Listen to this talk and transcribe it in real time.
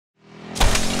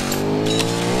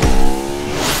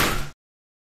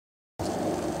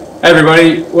Hey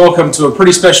everybody, welcome to a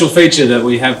pretty special feature that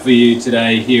we have for you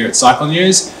today here at Cycle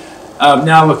News.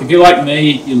 Now look, if you're like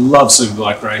me, you love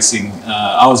superbike racing.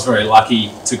 I was very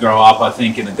lucky to grow up, I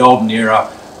think, in the golden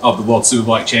era of the World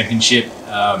Superbike Championship.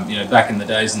 Back in the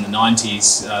days in the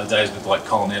 90s, the days with like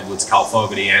Colin Edwards, Carl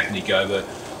Fogarty, Anthony Gobert,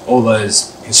 all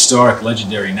those historic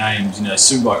legendary names.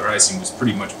 Superbike racing was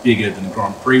pretty much bigger than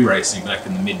Grand Prix racing back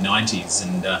in the mid-90s.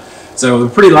 And so we're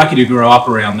pretty lucky to grow up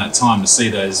around that time to see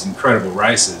those incredible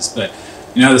races. But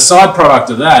the side product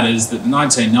of that is that the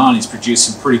 1990s produced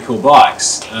some pretty cool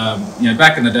bikes.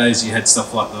 Back in the days you had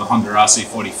stuff like the Honda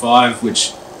RC45,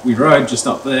 which we rode just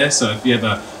up there. So if you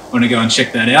ever want to go and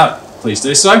check that out, please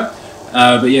do so.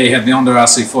 But yeah, you had the Honda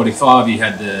RC45, you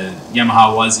had the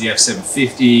Yamaha YZF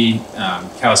 750,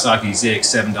 Kawasaki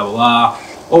ZX7RR,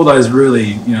 all those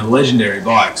really legendary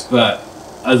bikes. But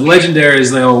as legendary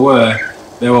as they all were,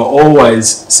 they were always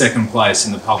second place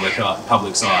in the public's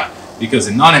eye, because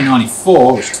in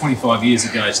 1994, which is 25 years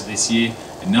ago to this year,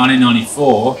 in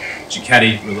 1994,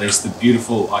 Ducati released the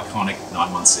beautiful, iconic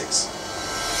 916.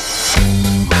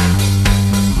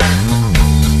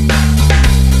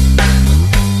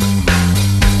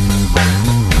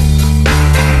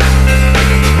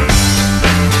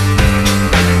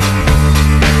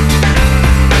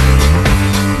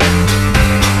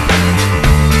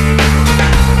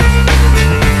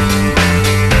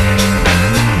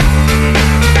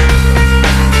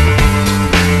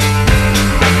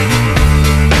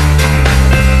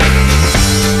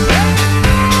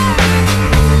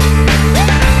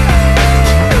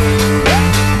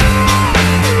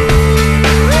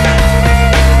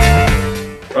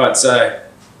 Right, so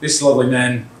this lovely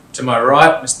man to my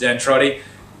right, Mr. Dan Trotty,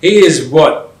 he is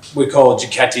what we call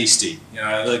Ducatisti.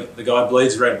 The guy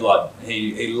bleeds red blood.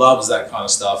 He loves that kind of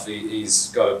stuff.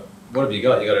 He's got what have you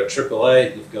got? You got a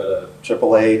 888. You've got a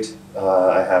 888.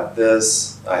 I have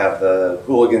this. I have the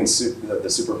the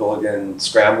Super Hooligan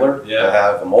Scrambler. Yeah. I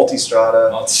have a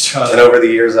Multistrada. Multistrada. And over the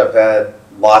years, I've had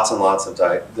lots and lots of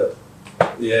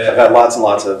I've had lots and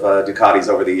lots of Ducatis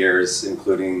over the years,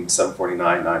 including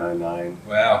 749, 999.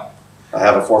 Wow. I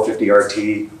have a 450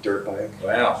 RT dirt bike.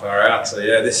 Wow, far out. So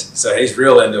yeah, so he's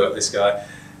real into it, this guy.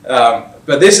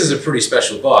 But this is a pretty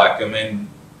special bike. I mean,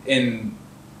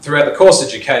 throughout the course of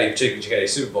Ducati, particularly Ducati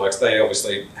Superbikes, they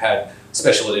obviously had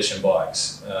special edition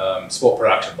bikes, sport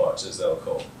production bikes as they were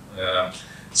called.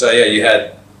 So yeah, you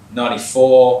had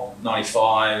 94,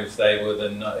 95, they were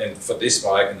and for this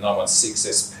bike, the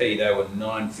 916 SP, they were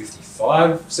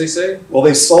 955cc. Well,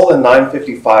 they sold a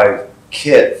 955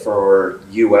 kit for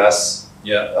US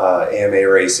AMA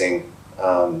racing,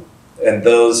 and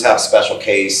those have special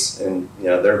case, and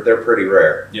they're pretty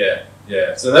rare. Yeah,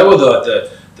 yeah. So they were the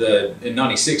in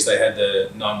 96 they had the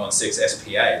 916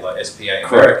 SPA, like SPA in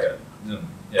America.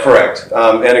 Yeah. Correct.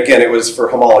 And again, it was for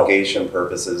homologation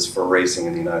purposes for racing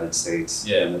in the United States.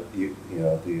 Yeah. And the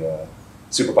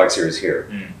Superbike series here.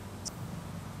 Mm.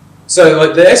 So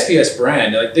like the SPS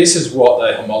brand, like this is what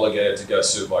they homologated to go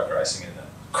superbike racing in that.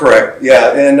 Correct.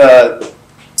 Yeah. In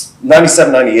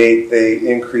 97, 98, they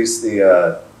increased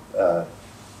the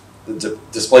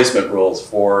displacement rules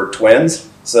for twins.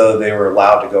 So they were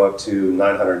allowed to go up to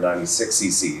 996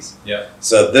 cc's. Yeah.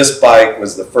 So this bike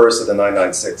was the first of the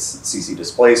 996 cc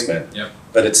displacement. Yep.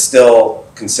 But it's still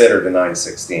considered a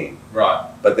 916. Right.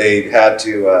 But they had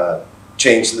to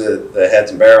change the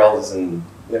heads and barrels and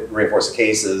reinforce the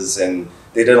cases, and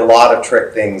they did a lot of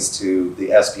trick things to the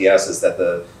SPSs that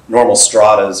the normal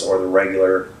Stratas or the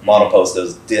regular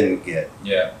monopostas didn't get.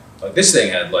 Yeah. Like this thing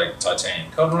had like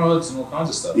titanium cotton rods and all kinds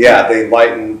of stuff. Yeah, they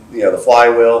lightened the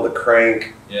flywheel, the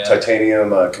crank,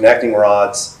 titanium connecting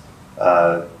rods,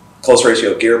 close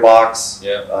ratio gearbox,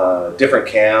 different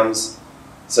cams.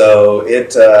 So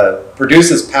it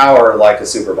produces power like a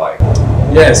superbike.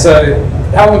 Yeah. So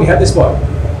how long have you had this bike?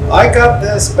 I got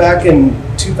this back in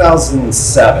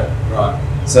 2007. Right.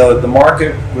 So the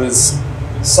market was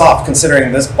soft,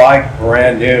 considering this bike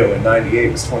brand new in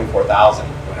 '98 was $24,000.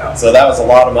 Wow. So that was a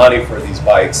lot of money for these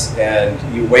bikes, and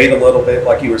you wait a little bit,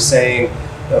 like you were saying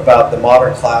about the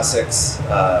modern classics.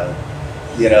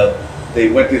 They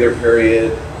went through their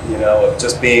period, of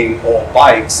just being old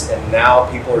bikes, and now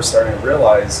people are starting to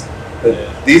realize that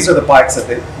these are the bikes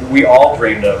that we all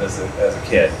dreamed of as a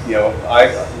kid.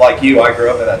 I grew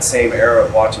up in that same era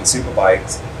of watching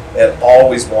superbikes and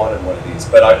always wanted one of these,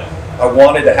 but I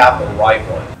wanted to have the right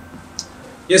one.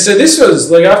 Yeah, so this was,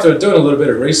 like, after doing a little bit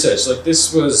of research, like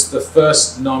this was the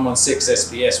first 916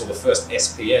 SPS, or the first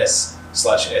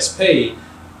SPS/SP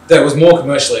that was more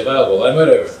commercially available. They made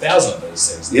over 1,000 of these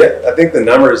things. Yeah, I think the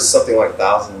number is something like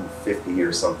 1,050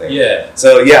 or something. Yeah.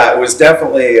 So yeah, it was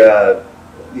definitely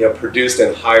produced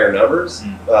in higher numbers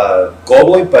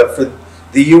globally, but for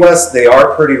the U.S. they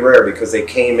are pretty rare because they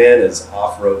came in as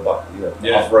off-road,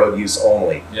 off-road use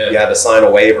only. Yeah. You had to sign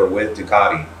a waiver with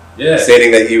Ducati, yeah,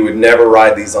 stating that you would never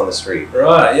ride these on the street.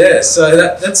 Right. Yeah. So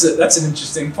that's an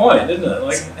interesting point, isn't it?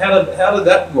 Like, how did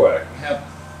that work?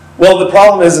 Well, the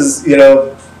problem is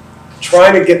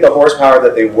trying to get the horsepower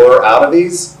that they were out of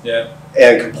these,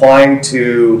 and complying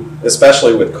to,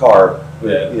 especially with CARB,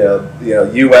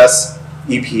 U.S.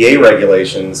 EPA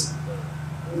regulations.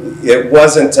 It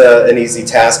wasn't an easy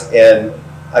task, and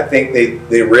I think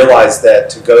they realized that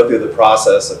to go through the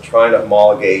process of trying to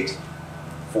homologate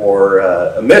for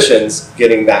emissions,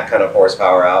 getting that kind of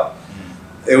horsepower out,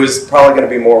 it was probably going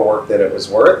to be more work than it was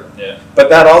worth. Yeah. But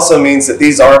that also means that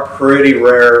these are pretty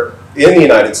rare in the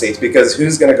United States, because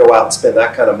who's going to go out and spend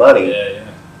that kind of money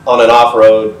on an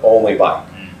off-road only bike?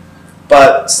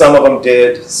 But some of them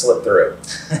did slip through,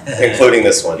 including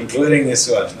this one. Including this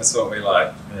one. That's what we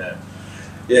like. Yeah.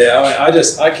 Yeah. I mean,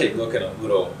 I keep looking at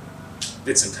little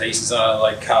bits and pieces on it,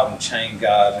 like carbon chain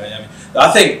guard.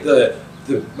 I think the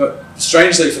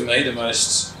strangely for me, the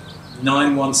most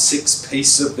 916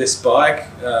 piece of this bike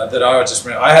that I just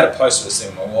remember, I had a poster of this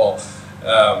thing on my wall,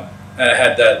 and it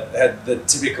had the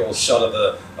typical shot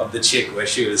of the chick where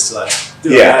she was like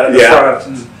doing that at the front.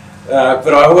 And,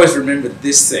 but I always remembered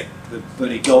this thing, the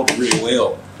bloody gold rear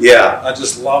wheel. Yeah, I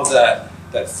just love that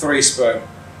 3-spoke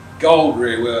gold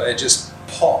rear wheel. It just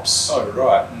pops so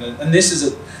right, and this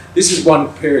is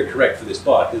one period correct for this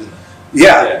bike, isn't it?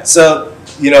 Yeah. So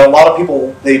a lot of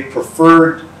people, they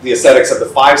preferred the aesthetics of the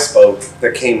 5-spoke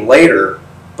that came later,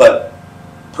 but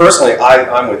personally,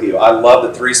 I'm with you. I love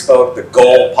the 3-spoke, the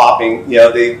gold popping.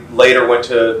 They later went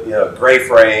to gray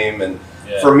frame, and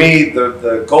for me,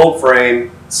 the gold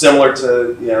frame, similar to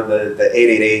the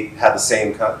 888, had the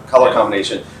same color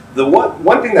combination. The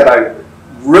one thing that I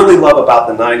really love about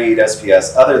the 98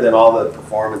 SPS, other than all the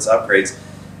performance upgrades,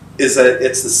 is that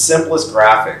it's the simplest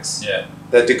graphics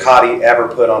that Ducati ever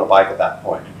put on a bike at that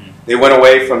point. They went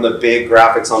away from the big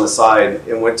graphics on the side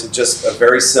and went to just a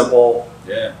very simple,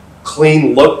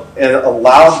 clean look, and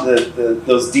allowed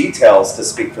those details to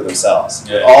speak for themselves.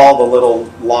 All the little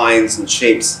lines and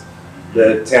shapes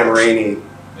that Tamarani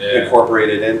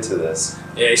incorporated into this.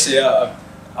 Yeah, you see,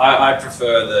 I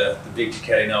prefer the big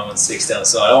Ducati 916 down the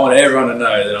side. I want everyone to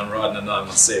know that I'm riding a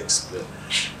 916. But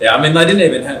yeah, I mean, they didn't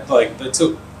even have, like,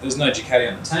 there's no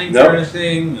Ducati on the tank or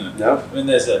anything. No. I mean,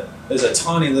 there's a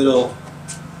tiny little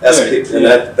SPS, and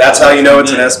that's how you know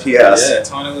it's an SPS. Yeah,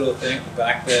 tiny little thing at the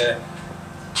back there.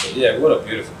 But yeah, what a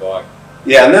beautiful bike.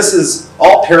 Yeah, and this is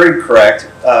all period correct,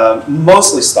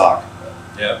 mostly stock.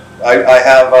 Yeah. I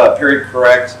have period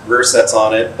correct rear sets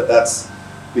on it, but that's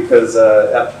because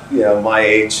at my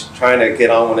age, trying to get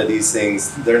on one of these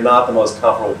things, they're not the most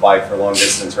comfortable bike for long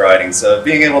distance riding. So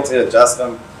being able to adjust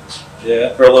them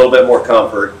for a little bit more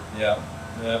comfort. Yeah.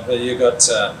 But you got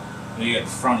the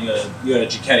front, you got a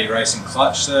Ducati racing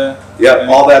clutch there. Yep,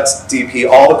 all that's DP.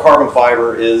 All the carbon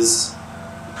fiber is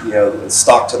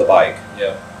stock to the bike.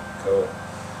 Yeah, cool.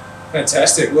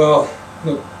 Fantastic. Well,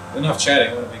 look, enough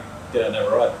chatting. Why don't we get on that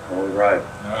ride? All right.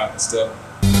 All right, let's do it.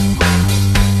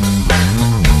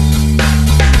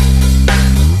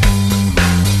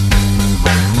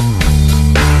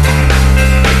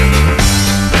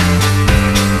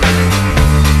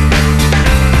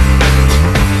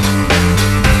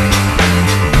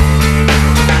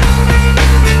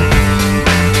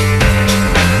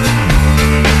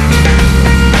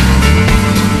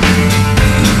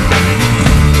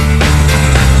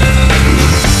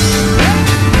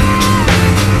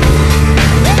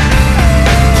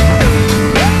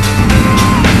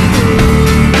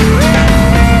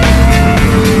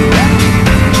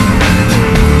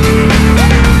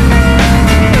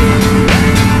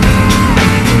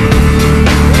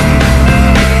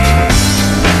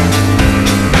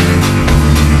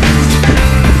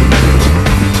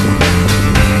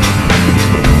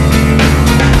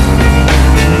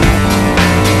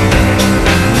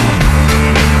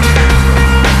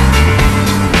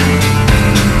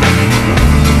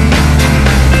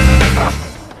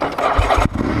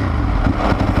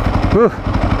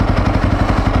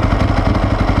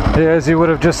 Yeah, as you would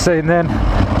have just seen then,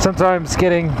 sometimes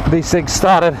getting these things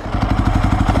started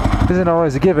isn't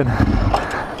always a given.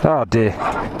 Oh dear.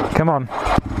 Come on.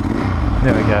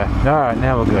 There we go. Alright,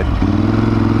 now we're good.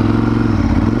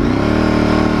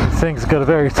 This thing's got a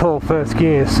very tall first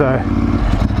gear, so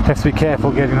have to be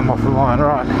careful getting them off the line.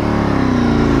 Right.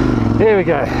 Here we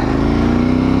go.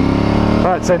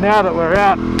 Right, so now that we're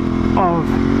out of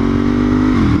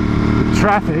the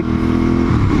traffic,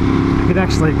 we can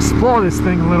actually explore this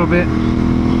thing a little bit.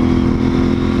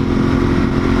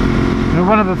 know,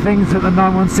 one of the things that the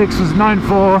 916 was known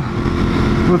for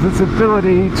was its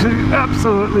ability to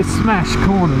absolutely smash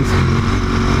corners.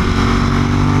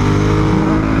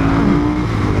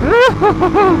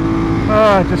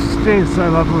 Oh, it just steers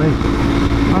so lovely.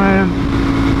 I mean,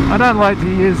 I don't like to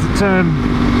use the term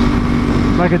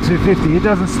like a 250. It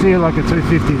doesn't steer like a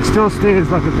 250. It still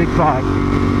steers like a big bike,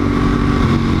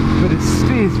 but it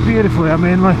steers beautifully. I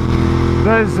mean, like,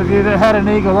 those of you that had an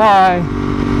eagle eye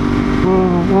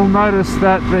will notice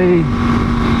that the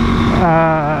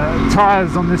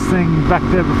tyres on this thing back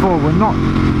there before were not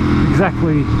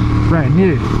exactly brand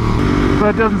new,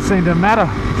 but it doesn't seem to matter.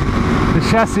 The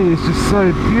chassis is just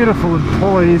so beautiful and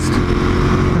poised,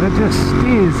 and it just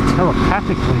steers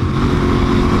telepathically.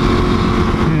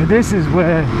 Yeah, this is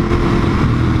where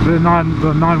the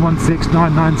 916,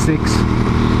 996,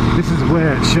 this is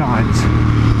where it shines.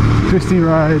 Twisty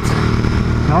roads.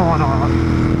 No,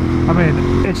 I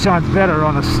mean, it shines better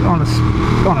on a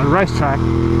racetrack,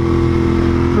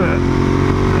 but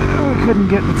we couldn't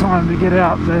get the time to get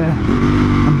out there,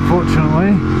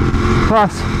 unfortunately.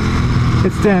 Plus,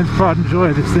 it stands pride and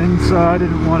joy, this thing, so I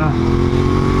didn't want to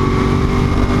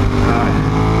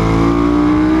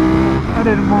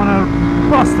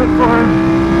bust it for him.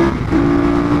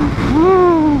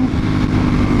 Woo!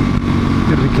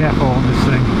 Gotta be careful on this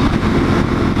thing.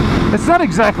 It's not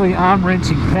exactly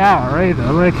arm-wrenching power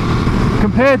either. Like,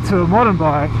 compared to a modern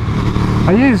bike,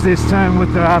 I use this term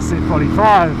with the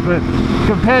RC45, but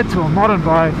compared to a modern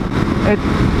bike, it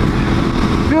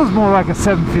feels more like a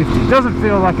 750. It doesn't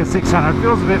feel like a 600. It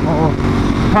feels a bit more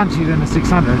punchy than a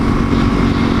 600.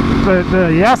 But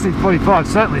the RC45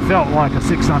 certainly felt like a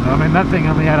 600. I mean, that thing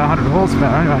only had 100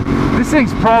 horsepower anyway. This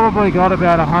thing's probably got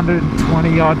about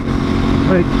 120 odd.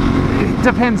 Like, it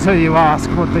depends who you ask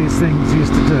what these things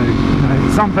used to do. You know,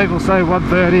 some people say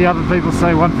 130, other people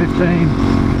say 115.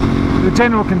 The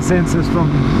general consensus from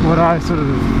what I sort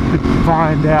of could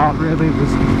find out really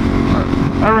was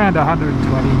around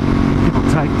 120, give or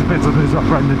take. Depends on who's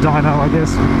operating the dyno, I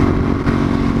guess.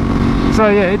 So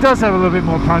yeah, it does have a little bit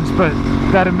more punch, but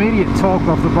that immediate torque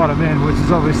off the bottom end, which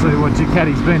is obviously what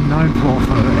Ducati's been known for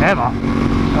forever,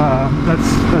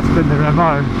 that's been their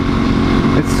MO.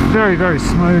 It's very, very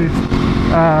smooth.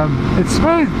 It's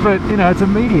smooth, but you know, it's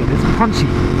immediate. It's punchy.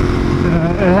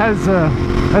 It has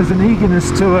an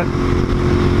eagerness to it.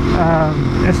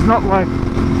 It's not like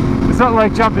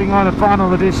jumping on a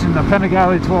final edition, a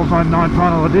Panigale 1299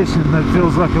 final edition that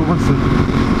feels like it wants to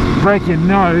break your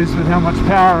nose with how much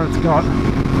power it's got.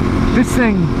 This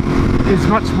thing is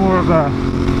much more of a,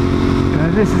 you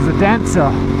know, this is a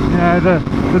dancer. You know, the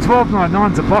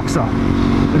 1299's a boxer.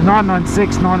 The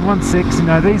 996, 916, you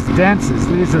know, these are dancers.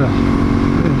 These are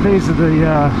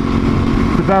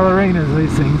the ballerinas.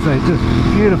 These things, they're just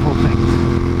beautiful things.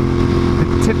 They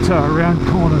tiptoe around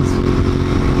corners.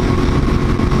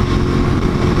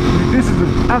 This is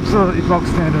an absolutely box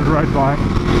standard road bike.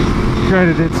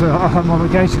 Granted, it's a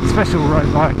homologation special road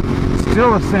bike.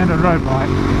 Still a standard road bike.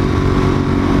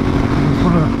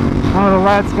 There's one of the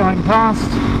lads going past.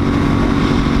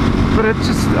 But it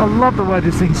just, I love the way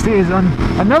this thing steers. And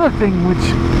another thing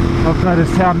which I've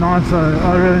noticed how nice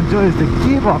I really enjoy is the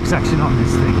gearbox action on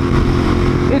this thing.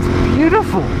 It's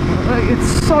beautiful. It's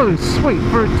so sweet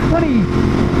for a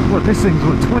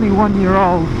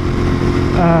 21-year-old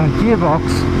gearbox.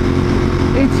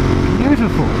 It's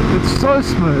beautiful. It's so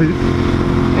smooth.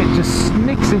 It just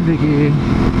sneaks into gear.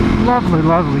 Lovely,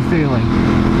 lovely feeling.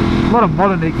 A lot of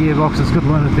modern day gearboxes could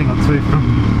learn a thing or two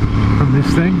from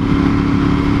this thing.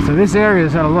 So this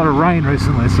area's had a lot of rain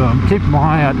recently, so I'm keeping my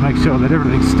eye out to make sure that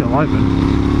everything's still open.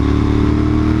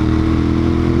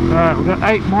 Alright, we've got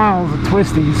 8 miles of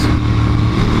twisties.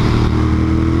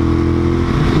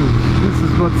 This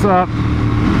is what's up.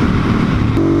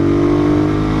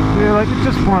 Yeah, like it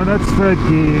just winds, that's third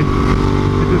gear.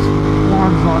 It just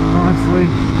winds like nicely.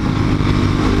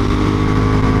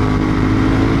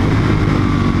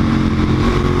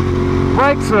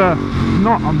 Brakes are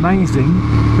not amazing.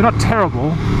 They're not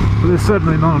terrible, but they're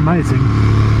certainly not amazing.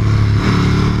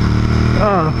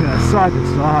 Oh, look at that, side to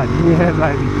side. Yeah,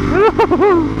 baby.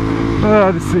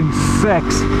 Oh, this thing's sex.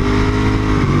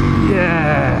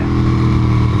 Yeah.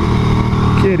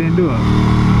 Get into it.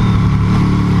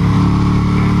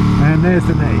 And there's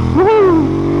the knee. Woohoo!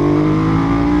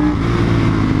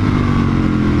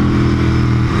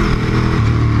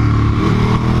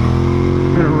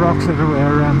 Bit of rocks everywhere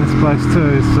around this place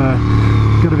too, so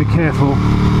got to be careful.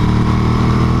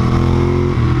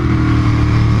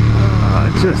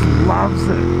 It just loves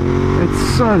it. It's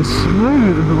so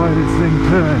smooth in the way this thing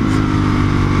turns.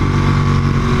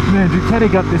 Man, Ducati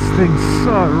got this thing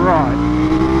so right.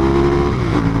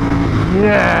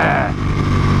 Yeah.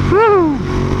 Woo!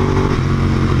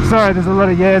 Sorry, there's a lot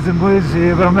of yeahs and blues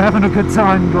here, but I'm having a good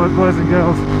time, boys and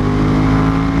girls.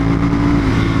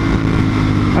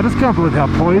 I just can't believe how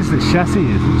poised this chassis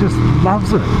is. It just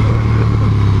loves it.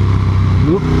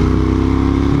 Oop. A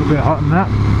little bit hot in that.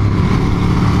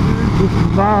 It just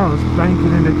loves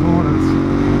banking into corners.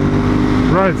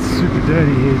 The road's super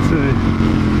dirty here too.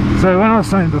 So when I was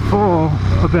saying before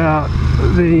about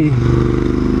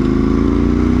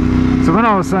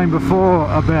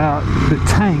the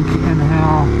tank and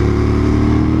how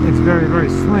it's very, very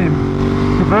slim,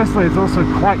 conversely it's also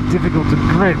quite difficult to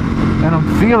grip, and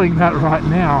I'm feeling that right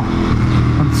now.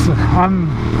 I'm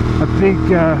a big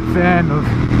fan of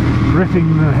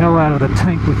ripping the hell out of the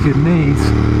tank with your knees,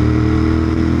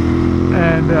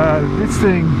 and this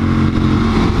thing,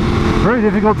 very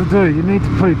difficult to do. You need to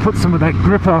probably put some of that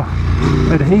gripper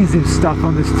adhesive stuff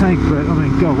on this tank, but I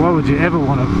mean, God, why would you ever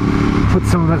want to put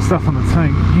some of that stuff on the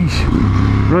tank? Yeesh.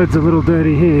 Road's a little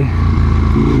dirty here.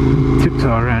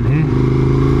 Tiptoe around here.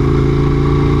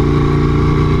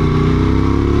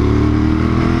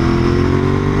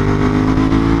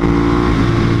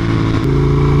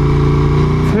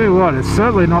 Tell you what, it's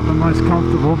certainly not the most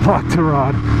comfortable bike to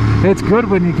ride. It's good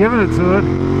when you're giving it to it,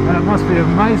 and it must be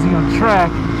amazing on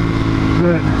track,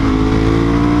 but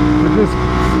with this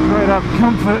straight up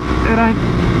comfort, it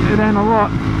ain't a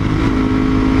lot.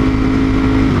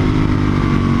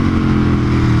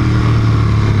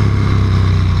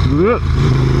 Yep.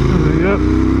 Yep.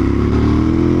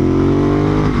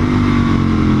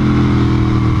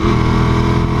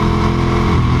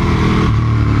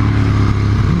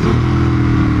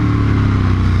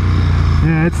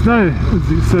 Yeah, it's no,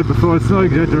 as you said before, it's no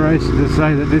exaggeration to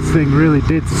say that this thing really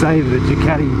did save the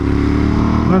Ducati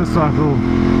motorcycle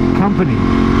company.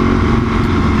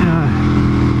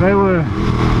 They were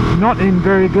not in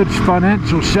very good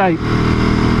financial shape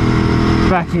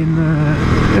back in the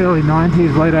early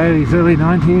 90s, late 80s, early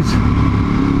 90s.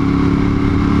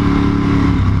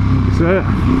 So,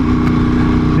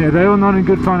 yeah, they were not in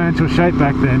good financial shape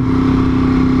back then.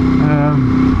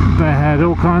 They had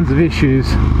all kinds of issues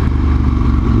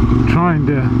trying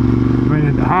to, I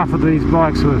mean, half of these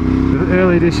bikes were, the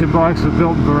early edition bikes were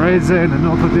built in Varese in the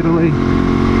north of Italy,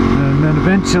 and then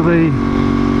eventually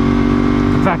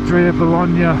the factory of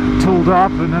Bologna tooled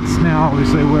up, and that's now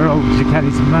obviously where all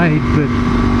Ducatis are made. But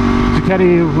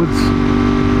Ducati was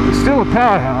still a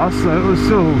powerhouse, so it was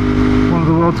still one of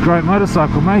the world's great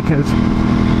motorcycle makers,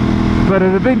 but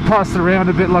it had been passed around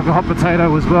a bit like a hot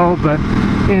potato as well. But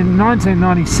in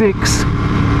 1996,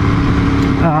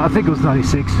 I think it was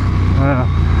 96,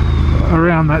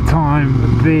 around that time,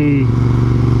 the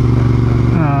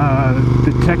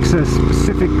Texas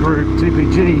Pacific Group,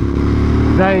 TPG,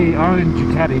 they owned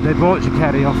Ducati. They bought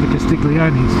Ducati off the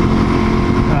Castiglionis.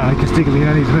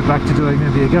 Castiglionis went back to doing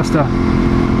the Augusta,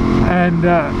 and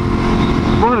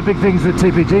one of the big things that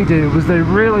TPG did was they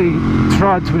really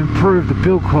tried to improve the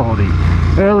build quality.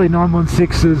 Early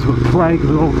 916s were plagued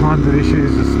with all kinds of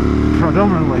issues,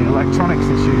 predominantly electronics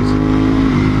issues,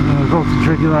 voltage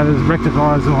regulators,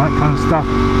 rectifiers, all that kind of stuff.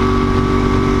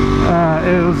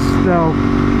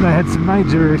 They had some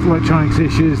major electronics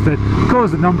issues that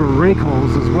caused a number of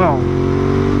recalls as well.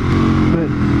 But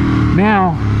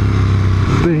now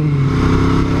the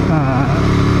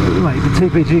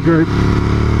TPG group,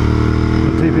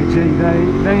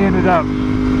 they ended up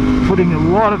putting a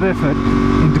lot of effort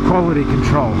into quality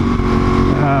control.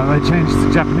 They changed the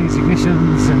Japanese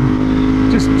ignitions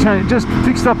and just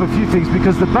fixed up a few things,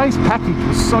 because the base package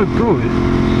was so good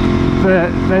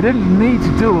that they didn't need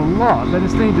to do a lot. They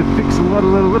just needed to fix a lot of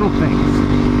little things,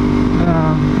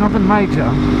 nothing major.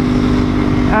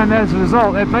 And as a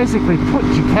result, it basically put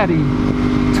Ducati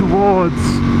towards,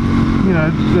 you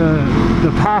know,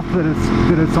 the path that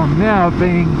it's on now,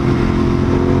 being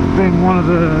one of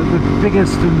the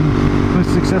biggest and most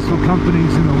successful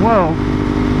companies in the world.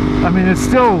 I mean, it's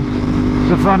still,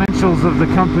 the financials of the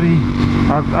company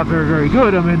are very, very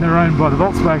good. I mean, they're owned by the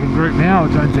Volkswagen Group now,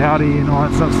 which owns Audi and all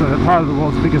that stuff, so they're part of the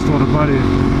world's biggest automotive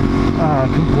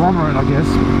conglomerate, I guess.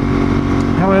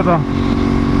 However,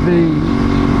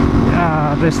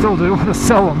 they still do want to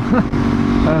sell them.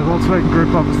 Volkswagen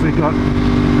Group obviously got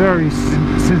very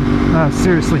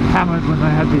seriously hammered when they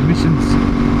had the emissions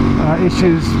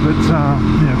issues, but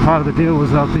you know, part of the deal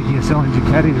was they were thinking of selling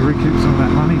Ducati to recoup some of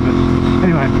that money. But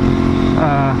anyway,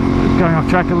 going off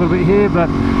track a little bit here, but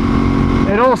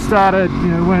it all started, you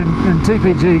know, when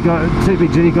TPG got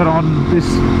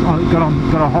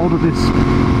a hold of this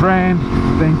brand.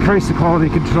 They increased the quality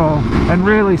control and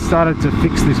really started to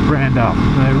fix this brand up.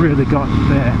 They really got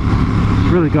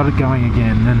it going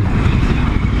again, and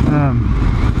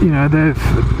you know,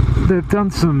 they've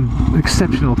done some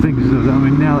exceptional things with it. I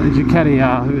mean, now that Ducati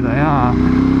are who they are,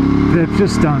 they've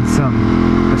just done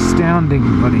some astounding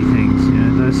bloody things. You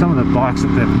know, some of the bikes that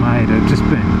they've made have just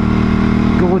been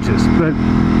gorgeous, but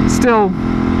still,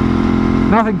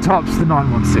 nothing tops the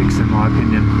 916 in my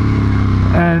opinion.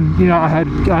 And you know, I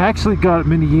actually got it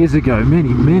many years ago,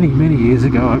 many years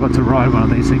ago. I got to ride one of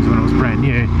these things when it was brand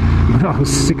new, when I was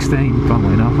 16,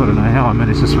 funnily enough. I don't know how I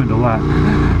managed to swindle that.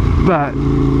 But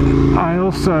I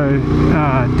also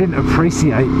didn't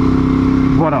appreciate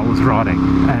what I was riding,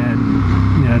 and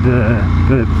you know,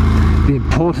 the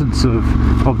importance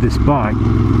of this bike.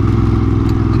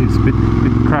 It's a bit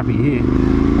crappy here.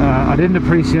 I didn't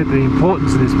appreciate the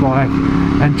importance of this bike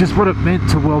and just what it meant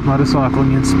to world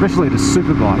motorcycling, and especially to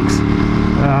superbikes.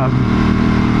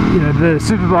 You know, the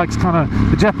superbikes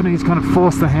the Japanese kind of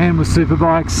forced the hand with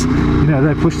superbikes. You know,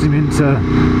 they pushed them into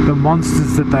the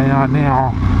monsters that they are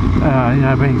now. You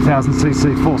know, being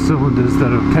 1000cc 4 cylinders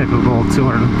that are capable of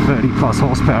 230 plus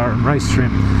horsepower and race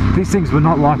trim. These things were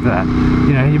not like that.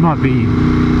 You know, you might be,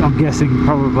 I'm guessing,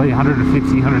 probably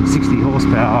 150, 160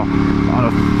 horsepower on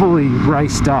a fully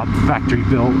raced up factory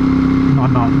built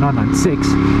 996.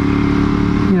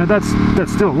 You know, that's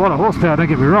still a lot of horsepower, don't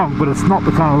get me wrong, but it's not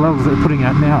the kind of levels they're putting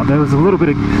out now. There was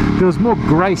more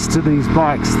grace to these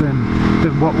bikes than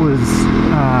what was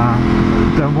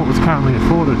currently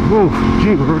afforded. Whoa,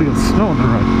 gee, we've already got snow on the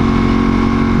road.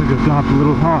 Maybe I've gone up a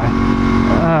little high.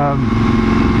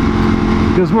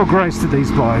 There was more grace to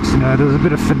these bikes, you know, there was a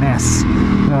bit of finesse.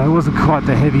 It wasn't quite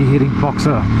the heavy hitting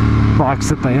boxer bikes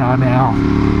that they are now.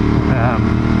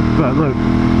 But look,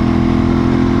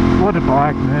 what a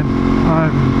bike, man.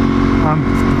 I'm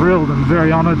thrilled and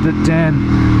very honoured that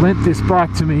Dan lent this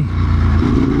bike to me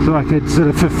so I could sort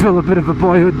of fulfill a bit of a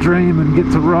boyhood dream and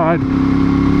get to ride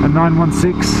a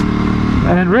 916.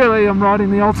 And really, I'm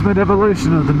riding the ultimate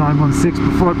evolution of the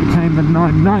 916 before it became the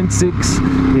 996,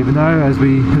 even though, as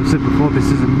we have said before, this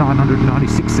is a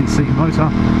 996cc motor.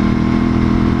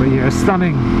 But yeah, a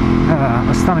stunning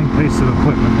piece of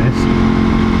equipment, this.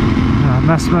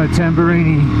 Massimo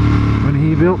Tamburini, when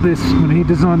he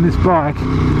designed this bike,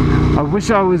 I wish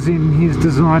I was in his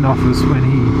design office when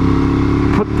he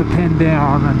put the pen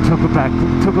down and took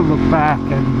a look back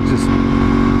and just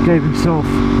gave himself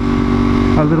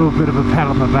a little bit of a pat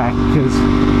on the back, because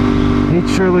he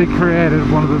truly created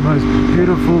one of the most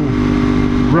beautiful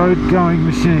road-going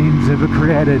machines ever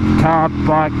created. Car,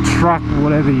 bike, truck,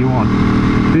 whatever you want.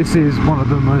 This is one of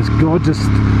the most gorgeous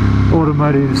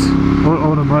automobiles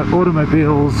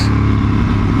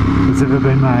that's ever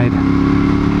been made,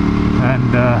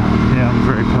 and yeah, I'm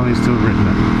very pleased to have written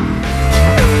it.